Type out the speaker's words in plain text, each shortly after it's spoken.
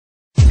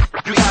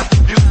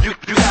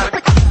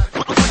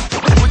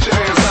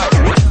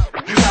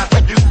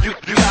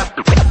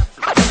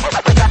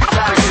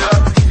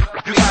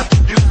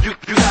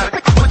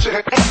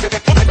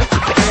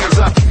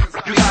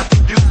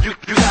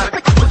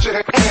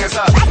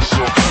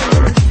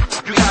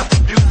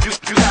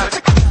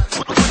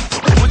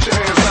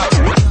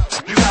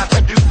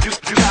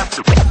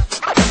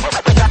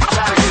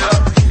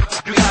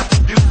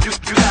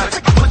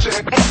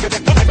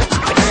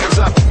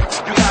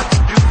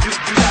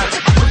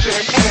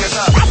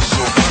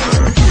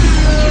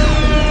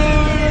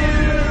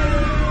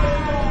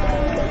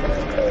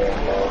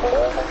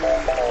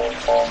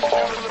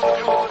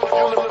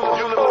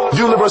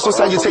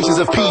Universal salutations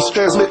of peace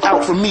transmit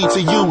out from me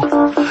to you.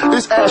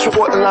 This Ash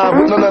reporting live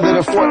with none other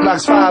than Fort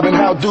Knox 5, and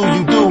how do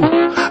you do?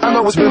 I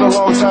know it's been a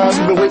long time,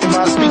 you've been waiting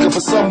by a speaker for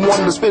someone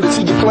to spit it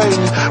to your plane.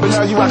 But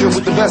now you rockin'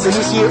 with the best, and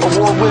this year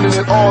award winning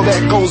and all that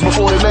goes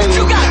before the name.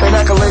 And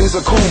accolades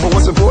are cool, but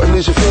what's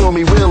important is you feel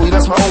me, really,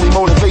 that's my only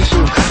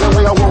motivation. That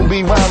way I won't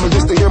be rhyming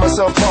just to hear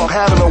myself talk,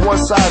 having a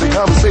one-sided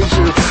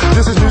conversation.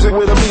 This is music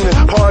with a meaning,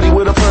 party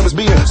with a purpose,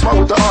 being smart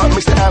with the art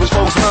makes the average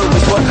folks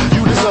nervous. But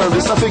you deserve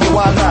this, I figure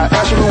why not?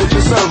 Asheru with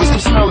your service,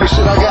 you smell this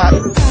shit I got.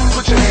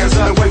 Put your hands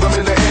up, wave them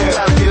in the air.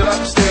 Gotta get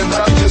up, stand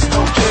up, you just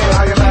don't care.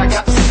 How you like,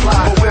 got to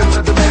supply. But when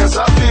the demand's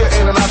up, fear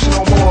ain't an option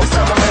no more. It's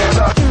time to man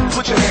up.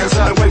 Put your hands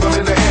up, wave them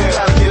in the air.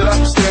 Gotta get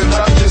up, stand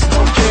up, you just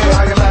don't care.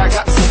 How you like,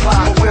 got to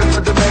supply. But when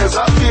the demand's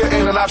up, fear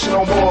ain't an option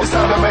no more. It's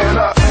time to man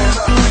up.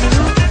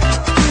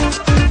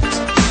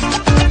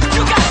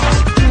 You got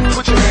it.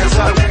 Put your hands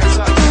up.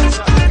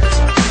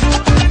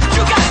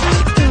 You got it.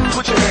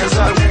 Put your hands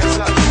up.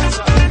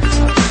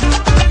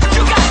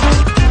 You got it.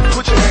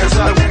 Put your hands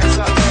up.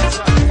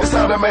 It's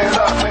time to man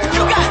up.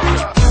 You got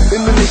it.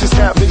 In the nation's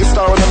cap, biggest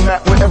star on the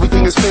map where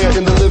everything is fair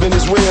and the living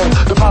is real.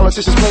 The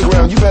politicians'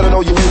 playground, you better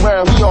know your way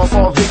around. We all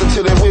fall victim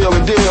to their wheel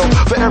and deal.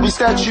 For every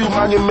statue,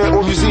 monument,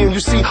 or museum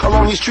you see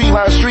along these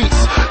tree-lined streets,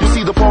 you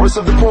see the poorest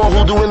of the poor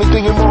who'll do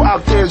anything and more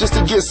out there just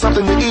to get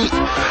something to eat.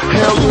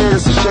 Hell yeah,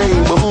 it's a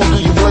shame, but who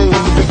do you blame?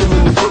 The victim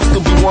and the crook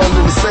still be one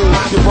and the same.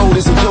 Your vote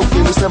isn't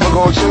joking, it's never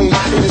gonna change.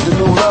 It is the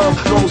new love,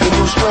 knows the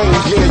new strain.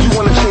 Yeah, you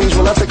wanna change,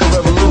 well I take a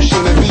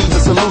revolution and be the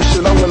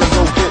solution. I wanna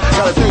go get,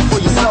 gotta think for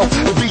yourself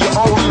and be your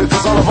own leader,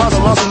 cause all of us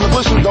are lost in the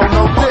bush and don't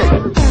know dick.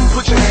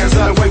 Put your hands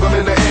up, wave them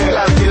in the air.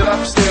 Gotta get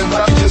up, stand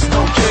up, you just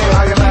don't care.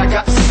 How you like,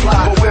 got to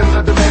supply. But when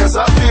the demand's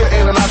up, fear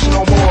ain't an option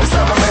no more. It's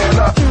time to man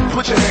up.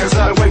 Put your hands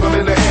up, wave them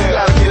in the air.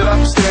 Gotta get up,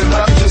 stand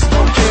up, you just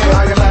don't care.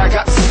 How you like,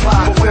 got to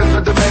supply. But when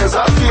the demand's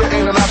up, fear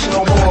ain't an option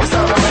no more. It's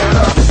time to man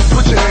up.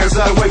 Put your hands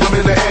up, wave them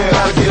in the air.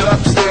 Gotta get up,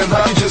 stand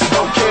up, you just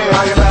don't care.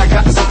 How you like,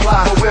 got to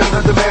supply. But when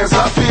the demand's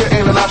up, fear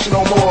ain't an option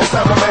no more. It's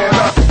time to man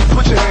up.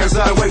 Put your hands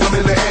up, wave them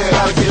in the air.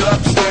 Gotta get up,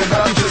 stand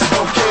up, you just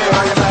don't care.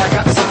 How you like,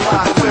 got to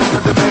supply. But when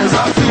the demand's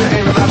up, fear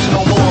ain't an option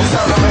no more. It's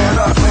time to man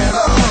up, man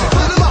up.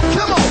 Put 'em up,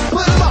 come on,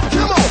 put 'em up,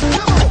 come on,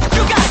 come on.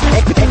 You got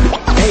it.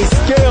 Hey,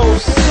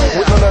 Skillz,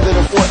 with none other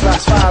than Fort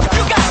Knox 5.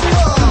 You got it.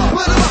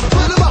 Put 'em up,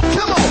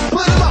 come on,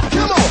 put 'em up,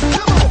 come on,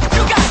 come on.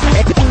 You got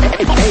it.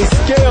 Hey,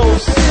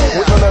 Skillz,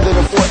 with none other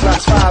than Fort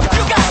Knox 5.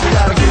 You got it.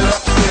 Gotta get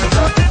up, stand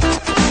up.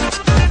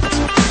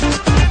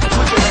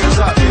 Put your hands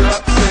up, get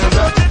up, stand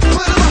up.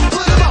 Put 'em up,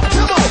 come on,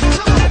 come on.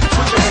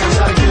 Put your hands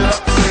up, get up,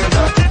 stand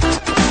up.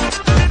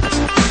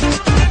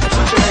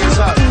 Put your hands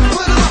up.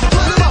 Put 'em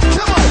up,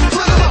 come on,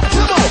 put 'em up,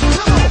 come on,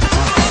 come on.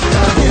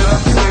 Gotta get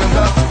up, stand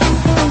up.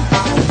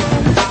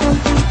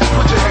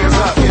 Put your hands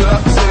up, get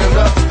up, stand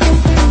up.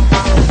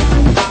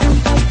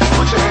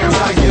 Put your hands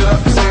up, get up,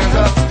 stand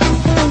up.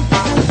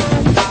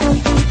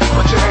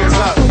 Put your hands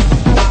up.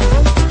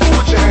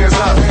 Put your hands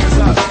up, hands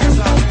up, hands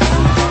up.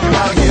 You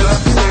gotta get up,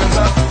 stand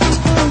up.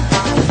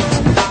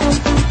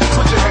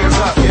 Put your hands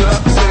up, get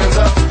up, stand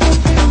up.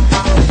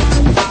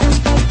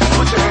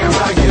 Put your hands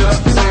up, get up,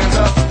 stand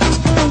up.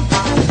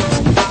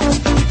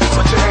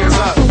 Put your hands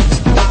up.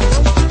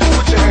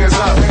 Put your hands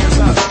up, hands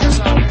up, hands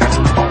up.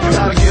 You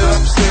gotta get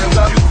up, stand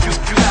up. You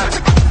gotta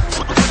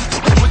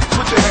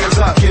put your hands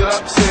up, get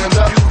up, stand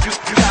up. You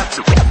got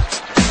to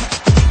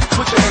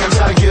put your hands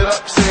up, get up,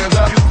 stand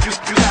up.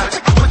 You